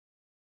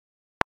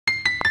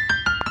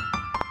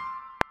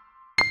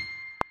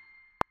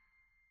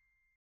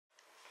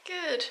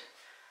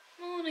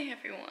morning,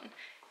 everyone.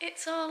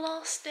 It's our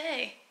last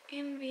day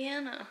in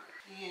Vienna.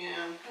 Yeah,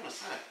 I'm kind of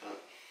sad,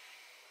 but...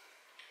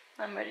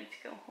 I'm ready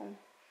to go home.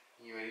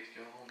 You ready to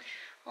go home?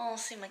 I'll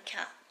see my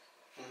cat.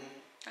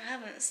 I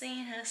haven't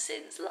seen her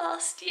since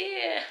last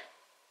year.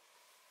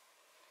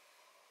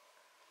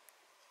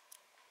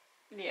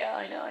 Yeah,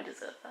 I know, I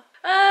deserve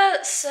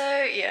that.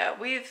 So yeah,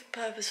 we've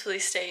purposefully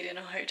stayed in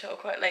a hotel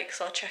quite late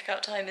because our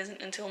checkout time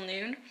isn't until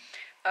noon.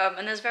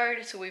 And there's very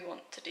little we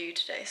want to do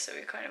today, so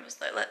we kind of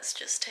was like, let's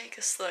just take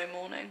a slow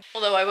morning.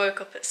 Although I woke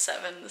up at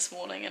 7 this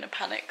morning in a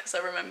panic because I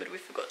remembered we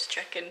forgot to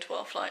check into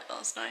our flight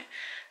last night,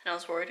 and I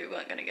was worried we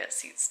weren't going to get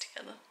seats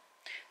together.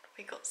 But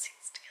we got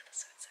seats together,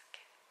 so it's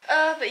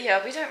okay. But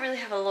yeah, we don't really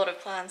have a lot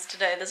of plans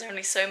today. There's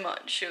only so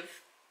much of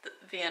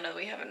Vienna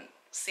we haven't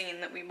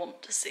seen that we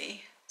want to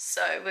see.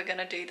 So we're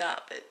gonna do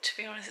that, but to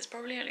be honest, it's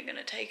probably only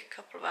gonna take a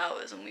couple of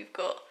hours, and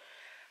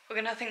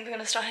I think we're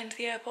gonna start into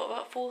the airport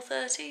about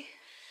 4:30.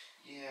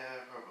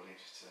 Yeah, probably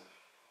just to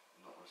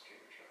not risk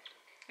getting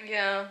traffic.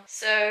 Yeah,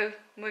 so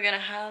we're gonna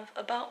have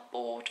about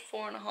 4 to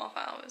 4.5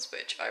 hours,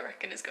 which I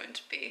reckon is going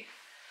to be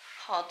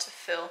hard to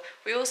fill.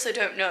 We also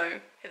don't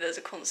know if there's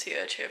a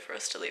concierge here for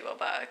us to leave our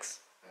bags.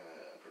 I'm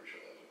pretty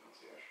sure there's a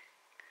concierge.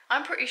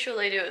 I'm pretty sure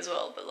they do as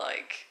well, but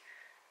like,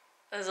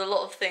 there's a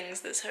lot of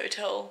things this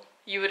hotel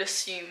you would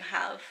assume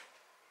have,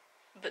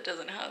 but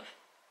doesn't have.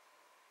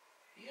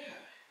 Yeah,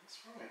 that's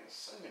right. There's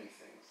so many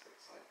things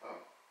that's like,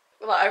 oh.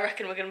 Well, I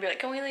reckon we're gonna be like,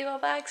 can we leave our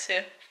bags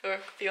here for a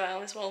few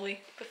hours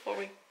before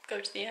we go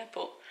to the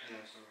airport? Yeah,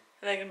 sorry.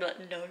 And they're gonna be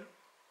like, no.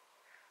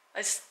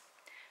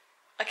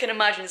 I can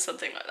imagine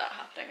something like that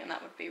happening, and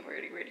that would be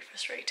really, really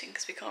frustrating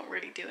because we can't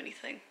really do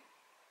anything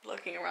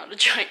lugging around a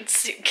giant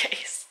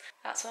suitcase.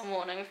 That's our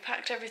morning. We've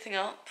packed everything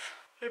up.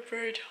 I'm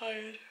very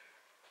tired.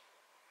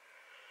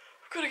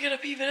 I've got to get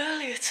up even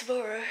earlier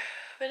tomorrow.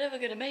 We're never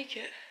gonna make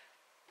it.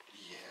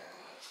 Yeah,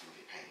 it's gonna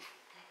be painful,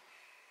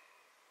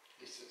 but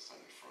at least it's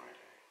only Friday.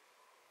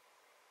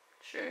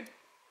 True.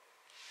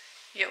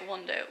 You get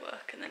one day at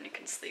work and then you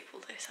can sleep all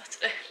day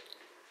Saturday.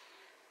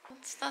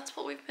 That's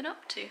what we've been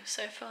up to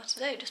so far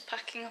today, just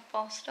packing up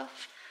our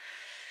stuff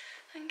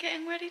and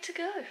getting ready to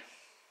go.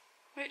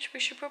 Which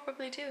we should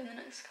probably do in the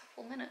next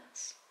couple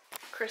minutes.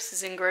 Chris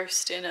is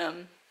engrossed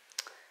in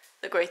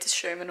The Greatest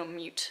Showman on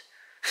mute.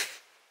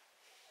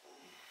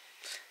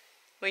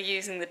 We're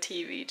using the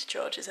TV to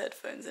charge his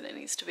headphones and it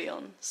needs to be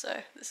on,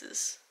 so this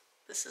is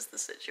the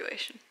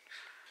situation.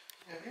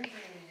 Yeah, we didn't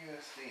bring any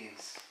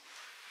USBs,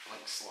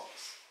 like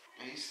slots.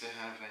 I used to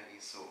have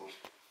a sort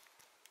of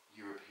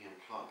European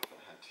plug that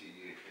had 2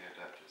 UK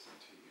adapters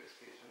and 2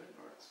 USBs. I don't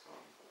know where it's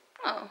gone.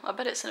 Oh, I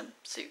bet it's in a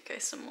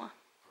suitcase somewhere.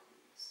 Probably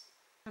is.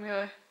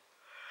 Anyway,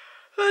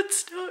 let's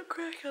start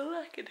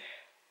crack-a-lacking.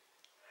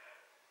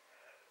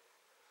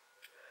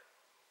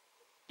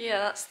 Yeah,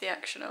 that's the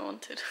action I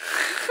wanted.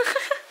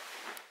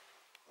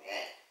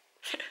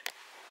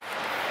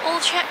 All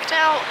checked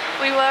out.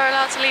 We were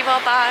allowed to leave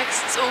our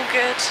bags. It's all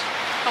good.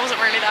 I wasn't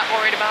really that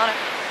worried about it.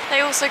 They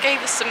also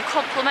gave us some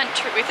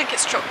complimentary, we think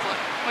it's chocolate.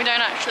 We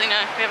don't actually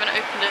know. We haven't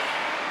opened it.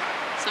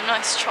 Some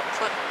nice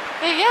chocolate.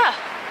 But yeah.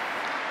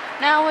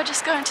 Now we're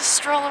just going to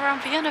stroll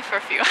around Vienna for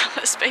a few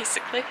hours,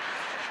 basically.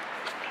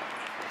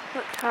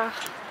 Look how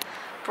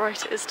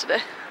bright it is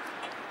today.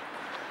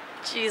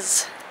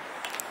 Jeez.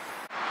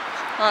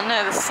 Oh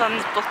no, the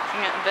sun's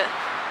blocking it a bit.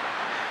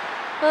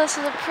 Well, this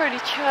is a pretty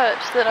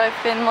church that I've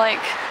been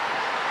like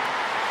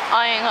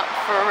eyeing up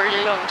for a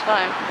really long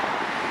time.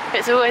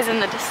 It's always in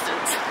the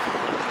distance.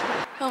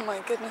 Oh my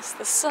goodness,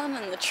 the sun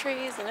and the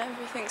trees and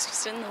everything's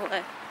just in the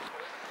way.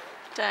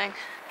 Dang.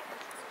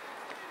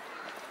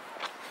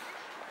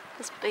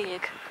 It's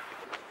big.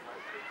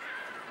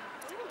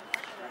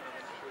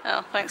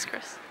 Oh, thanks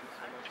Chris.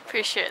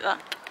 Appreciate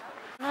that.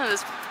 Oh,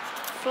 there's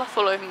fluff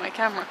all over my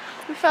camera.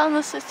 We found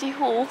the city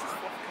hall.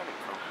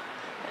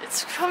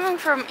 It's coming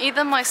from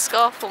either my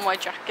scarf or my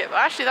jacket, but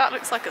actually that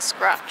looks like a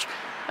scratch.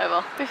 Oh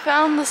well. We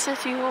found the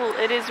city hall.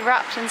 It is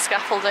wrapped in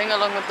scaffolding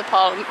along with the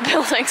parliament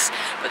buildings,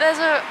 but there's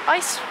an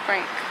ice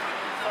rink,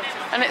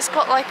 and it's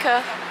got like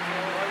an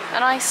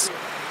ice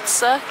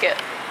circuit.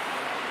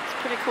 It's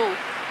pretty cool.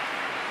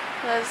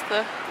 There's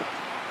the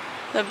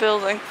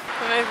building.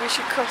 But maybe we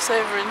should cross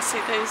over and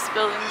see those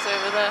buildings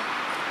over there.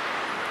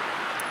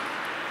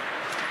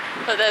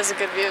 But there's a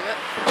good view of it.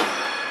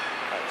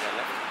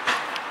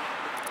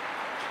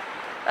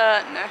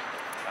 No.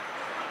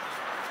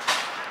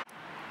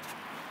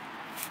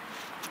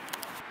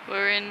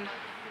 We're in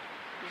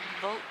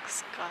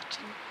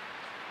Volksgarten,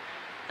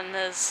 and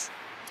there's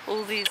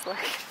all these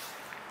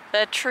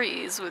they're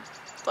trees with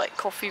like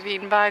coffee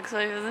bean bags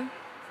over them.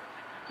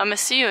 I'm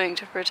assuming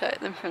to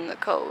protect them from the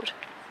cold,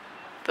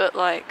 but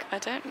like we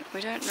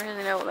don't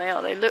really know what they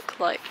are. They look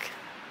like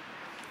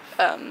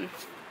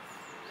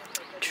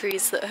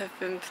trees that have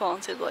been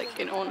planted like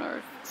in honor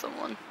of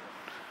someone,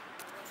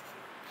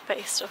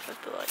 based off of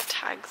the like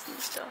tags and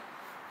stuff.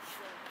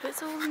 But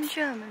it's all in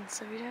German,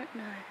 so we don't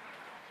know.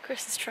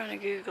 Chris is trying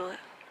to Google it.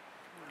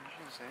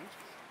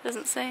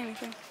 Doesn't say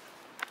anything.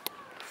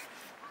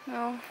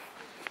 No.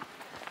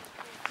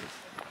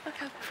 Look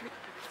how pretty.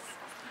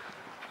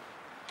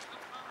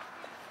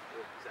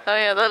 Oh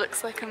yeah, that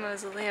looks like a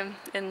mausoleum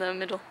in the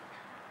middle.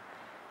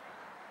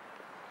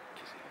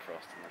 Kissing the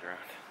frost on the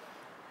ground.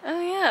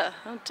 Oh yeah,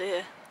 oh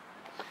dear.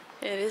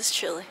 It is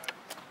chilly.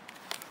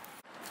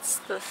 It's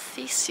the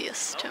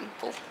Theseus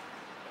temple.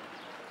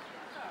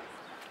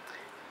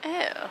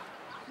 Ew.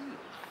 And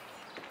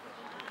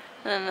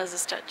then there's a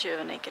statue of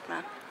a naked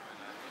man.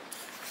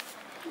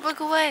 Look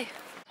away.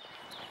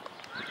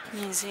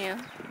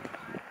 Museum.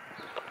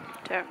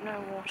 Don't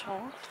know what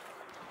art.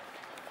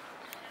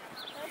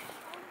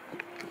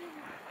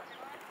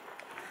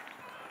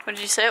 What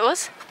did you say it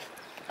was?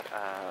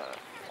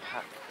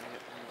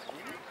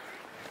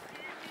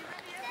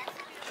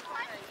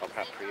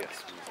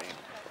 Paprius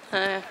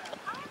Museum.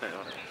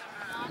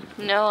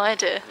 No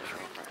idea.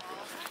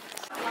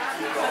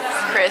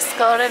 Chris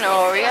got an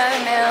Oreo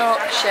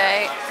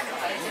milkshake.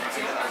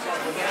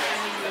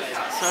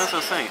 So as I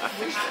was saying, I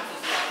think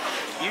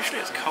usually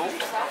it's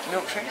cold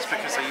milkshakes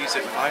because they use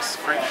it with ice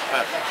cream,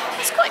 but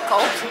It's quite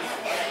cold.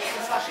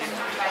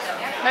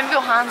 Maybe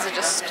your hands are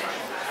just...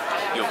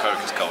 your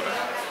Coke is colder.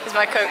 Is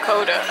my Coke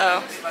colder?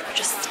 Oh.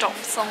 Just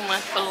stopped somewhere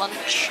for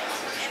lunch.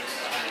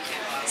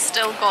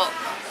 Still got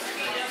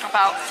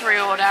about 3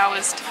 odd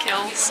hours to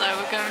kill, so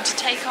we're going to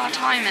take our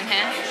time in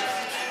here.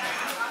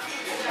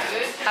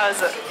 How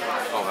is it?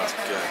 Oh, that's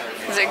good.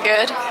 Is it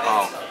good?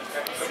 Oh.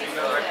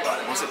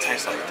 What does it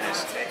taste like?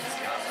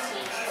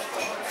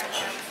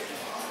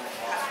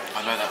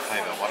 I know that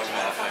flavour. Why do I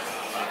know that flavour?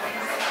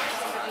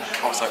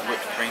 Oh, it's like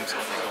whipped cream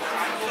sort of thing.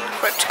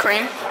 Whipped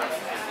cream?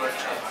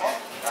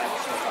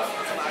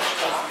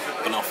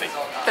 Banoffee.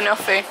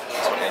 Banoffee.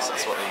 That's what it is.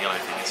 That's what the yellow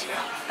thing is.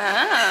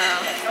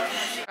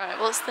 Ah. Right,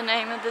 what's the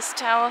name of this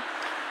tower?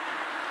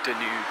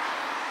 Danube.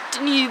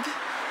 Danube.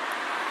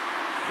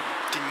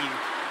 Danube.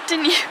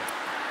 Danube.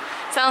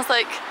 Sounds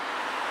like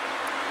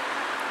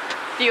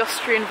the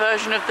Austrian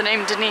version of the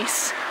name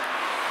Denise.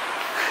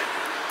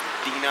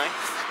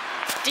 D-Nice?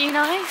 D-Nice? Do you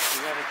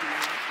have a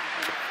D-Nice?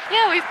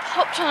 Yeah, we've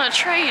popped on a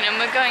train and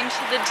we're going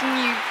to the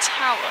Danube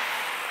Tower,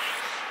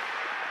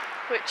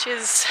 which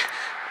is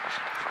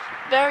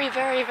very,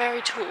 very,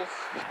 very tall.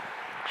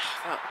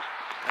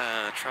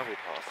 That travel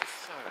pass is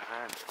so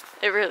handy.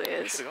 It really We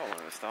is. should have got one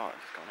at the start.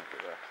 Just gone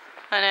everywhere.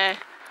 I know.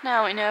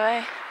 Now we know,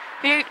 eh?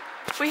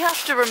 We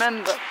have to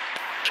remember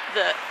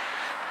that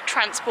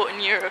transport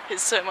in Europe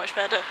is so much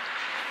better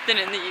than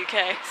in the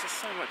UK. This is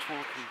so much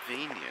more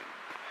convenient.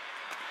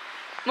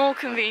 More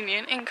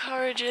convenient,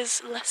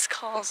 encourages less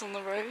cars on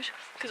the road,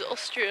 because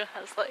Austria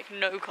has like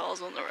no cars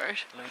on the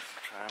road. Loads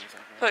of trams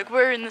everywhere. Like,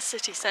 we're in the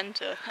city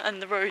centre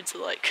and the roads are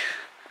like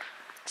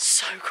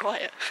so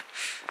quiet.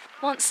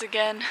 Once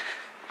again,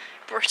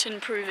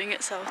 Britain proving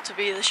itself to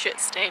be the shit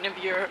stain of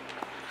Europe.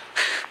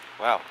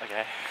 Wow,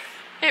 okay.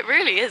 It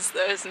really is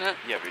though, isn't it?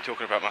 Yeah, but you're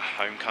talking about my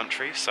home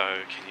country,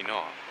 so can you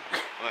not?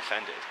 I'm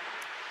offended.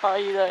 Are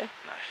you though?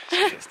 No, it's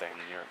a shit stain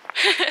in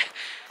Europe.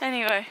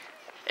 Anyway,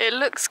 it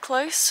looks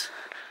close,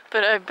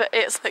 but I bet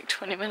it's like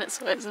 20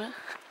 minutes away, isn't it?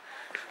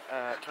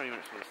 20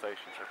 minutes from the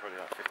station, so probably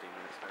like 15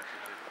 minutes away.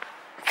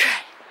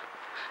 Okay.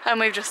 And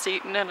we've just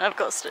eaten and I've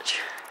got a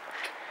stitch.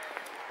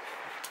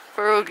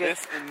 We're all good.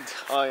 This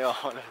entire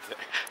holiday.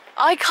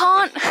 I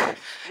can't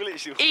We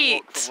literally eat.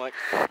 walked from like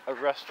a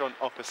restaurant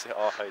opposite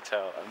our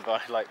hotel, and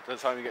by like the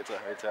time we get to the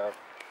hotel,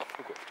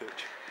 we've got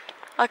stitch.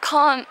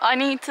 I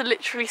need to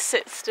literally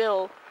sit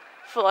still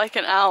for like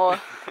an hour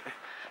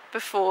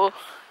before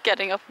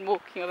getting up and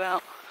walking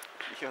about.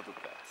 You're the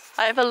best.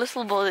 I have a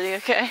little body,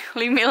 okay?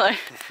 Leave me alone.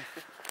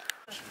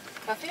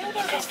 Kaffee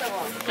oder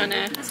Restaurant? I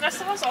know. Das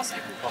Restaurant ist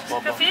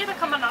ausgebucht. Kaffee, da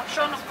kann man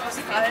nachschauen, ob das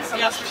frei ist.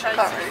 Ja,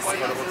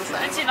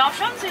 wenn Sie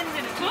nachschauen, sehen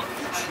Sie den Turm.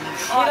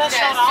 Jeder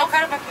schaut auf.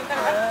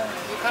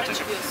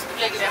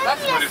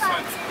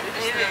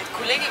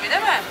 Kollege, wieder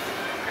mal.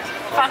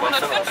 Fahren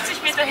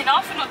 150 Meter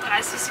hinauf in nur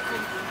 30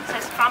 Sekunden. Das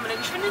heißt, fahren wir in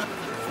der Geschwindigkeit.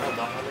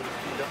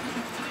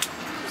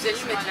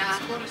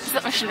 Is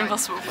that Mission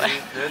Impossible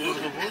way?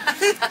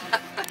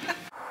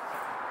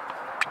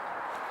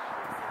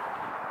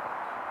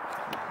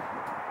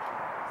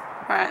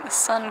 Right, the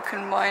sun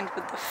combined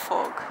with the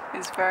fog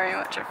is very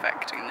much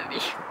affecting the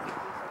view.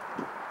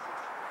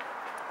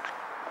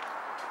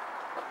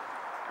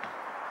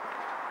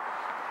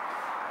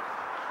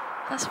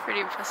 That's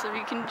pretty impressive.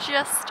 You can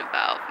just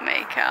about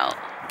make out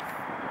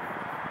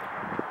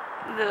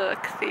the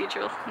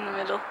cathedral in the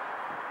middle.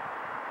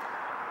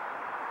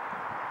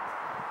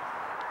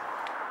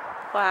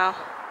 Wow.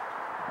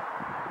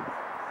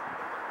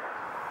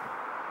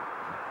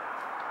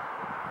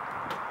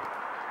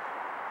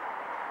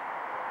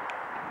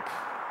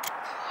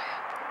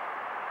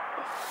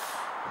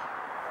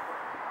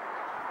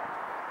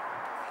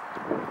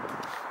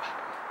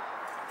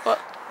 What?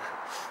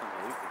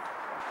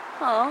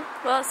 Oh,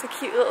 well, that's a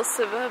cute little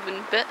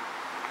suburban bit.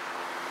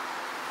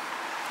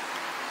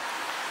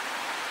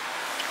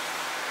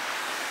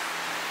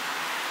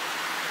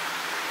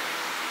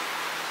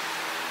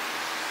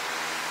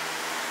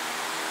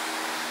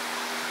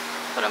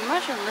 But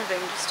imagine living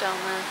just down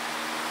there.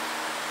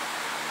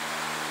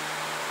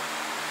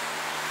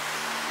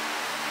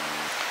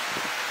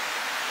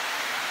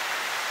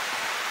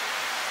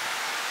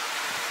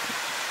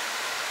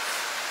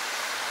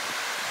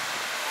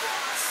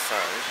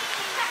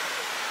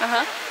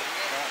 Uh-huh.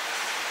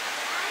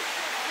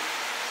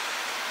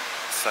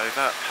 So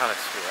that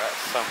palace we're at,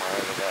 somewhere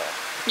over there.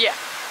 Yeah.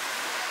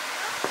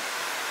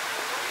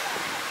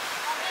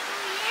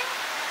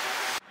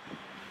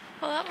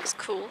 Well, that was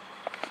cool.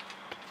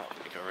 I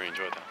think I really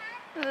enjoyed that.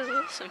 That was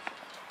awesome.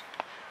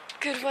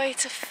 Good way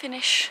to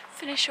finish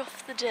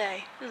off the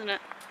day, isn't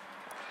it?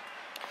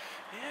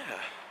 Yeah.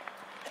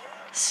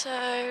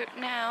 So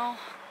now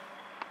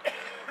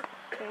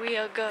we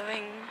are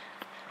going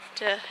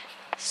to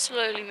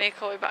slowly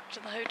make our way back to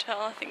the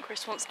hotel. I think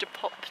Chris wants to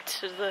pop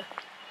to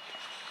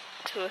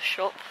a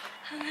shop,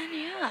 and then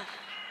yeah,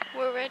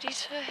 we're ready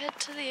to head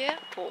to the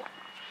airport.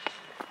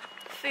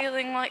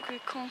 Feeling like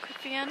we've conquered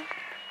Vienna,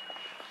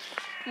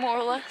 more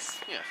or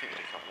less. Yeah, I think we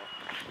did quite well.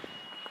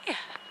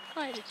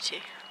 Yeah, I did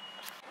too.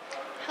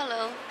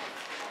 Hello.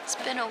 It's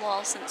been a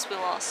while since we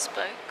last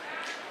spoke.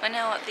 We're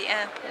now at the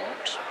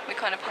airport. We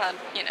kind of had,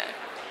 you know,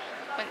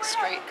 went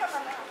straight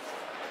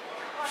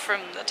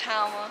from the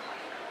tower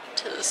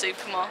to the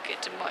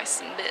supermarket to buy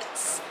some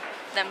bits,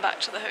 then back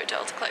to the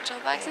hotel to collect our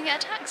bags and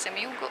get a taxi.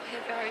 We all got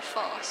here very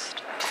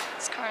fast.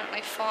 It's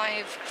currently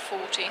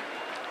 5:40.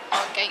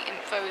 Our gate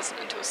info isn't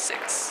until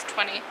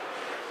 6:20,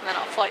 and then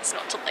our flight's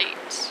not till 8,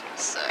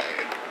 so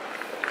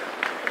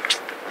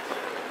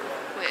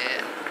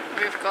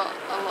we've got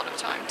a lot of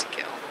time to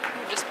kill.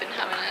 We've just been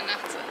having a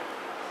natter.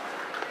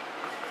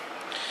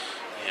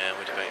 Yeah,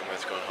 we're debating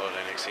whether to go on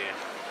holiday next year.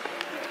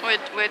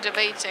 We're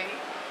debating,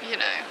 you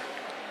know,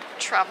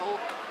 travel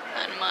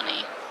and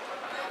money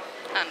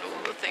and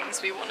all the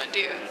things we want to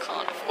do and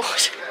can't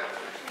afford.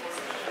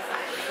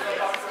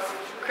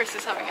 Chris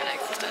is having an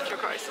existential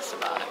crisis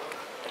about it.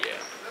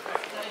 Yeah.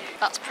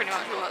 That's pretty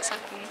much all that's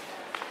happened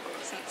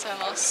since I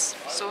last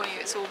saw you.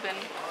 It's all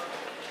been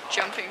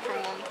jumping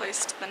from one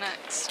place to the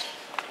next.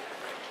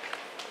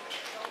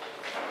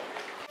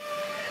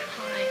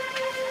 Hi.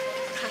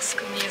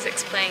 Classical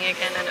music's playing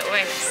again and it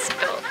won't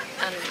stop,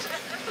 and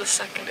the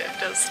second it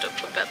does stop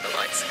I bet the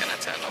lights are going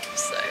to turn off,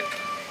 so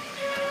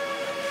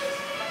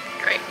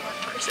great.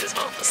 Chris is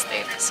half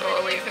asleep, so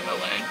I'll leave him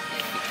alone.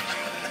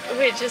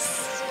 We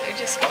just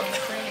got on the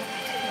plane.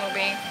 We'll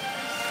be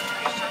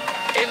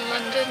in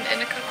London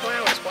in a couple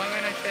hours. Why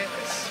won't I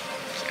focus?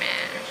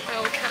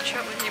 I'll catch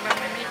up with you when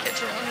we make it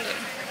to London.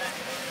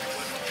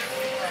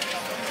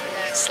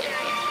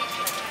 Sleepy.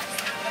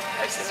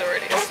 Chris is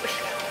already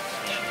asleep.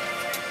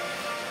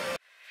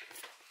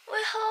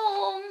 We're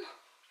home.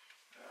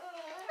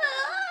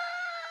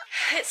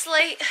 It's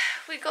late.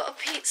 We got a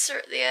pizza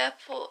at the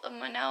airport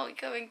and we're now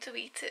going to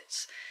eat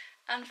it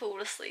and fall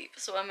asleep,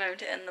 so I'm going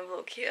to end the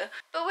vlog here.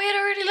 But we had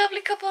a really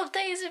lovely couple of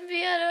days in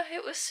Vienna.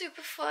 It was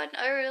super fun.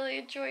 I really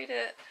enjoyed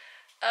it.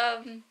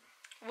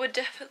 Would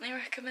definitely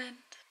recommend.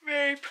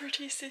 Very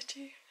pretty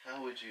city.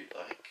 How would you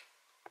like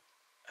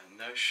a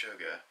no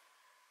sugar,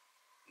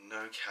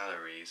 no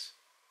calories,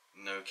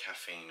 no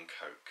caffeine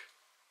Coke?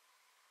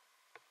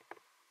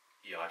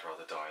 Yeah, I'd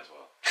rather die as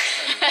well.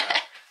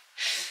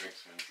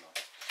 Drinks from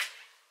inside.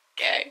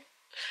 Okay.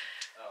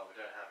 Oh, we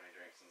don't have any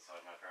drinks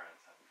inside. My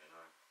parents haven't been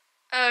home.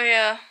 Oh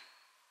yeah.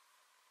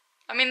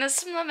 I mean, there's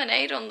some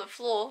lemonade on the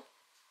floor.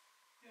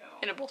 Yeah.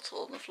 In a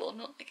bottle on the floor,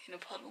 not like in a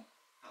puddle.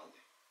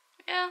 Healthy.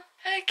 Yeah.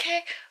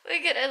 Okay,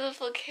 we're gonna end the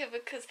vlog here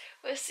because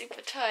we're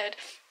super tired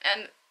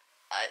and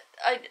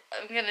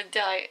I'm gonna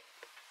die.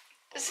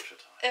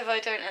 If I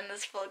don't end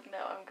this vlog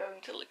now, I'm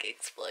going to like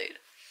explode.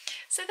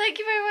 So thank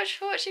you very much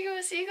for watching and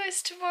we'll see you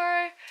guys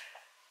tomorrow.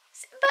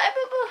 Bye,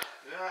 bye, bye.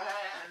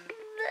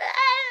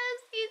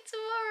 See you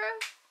tomorrow.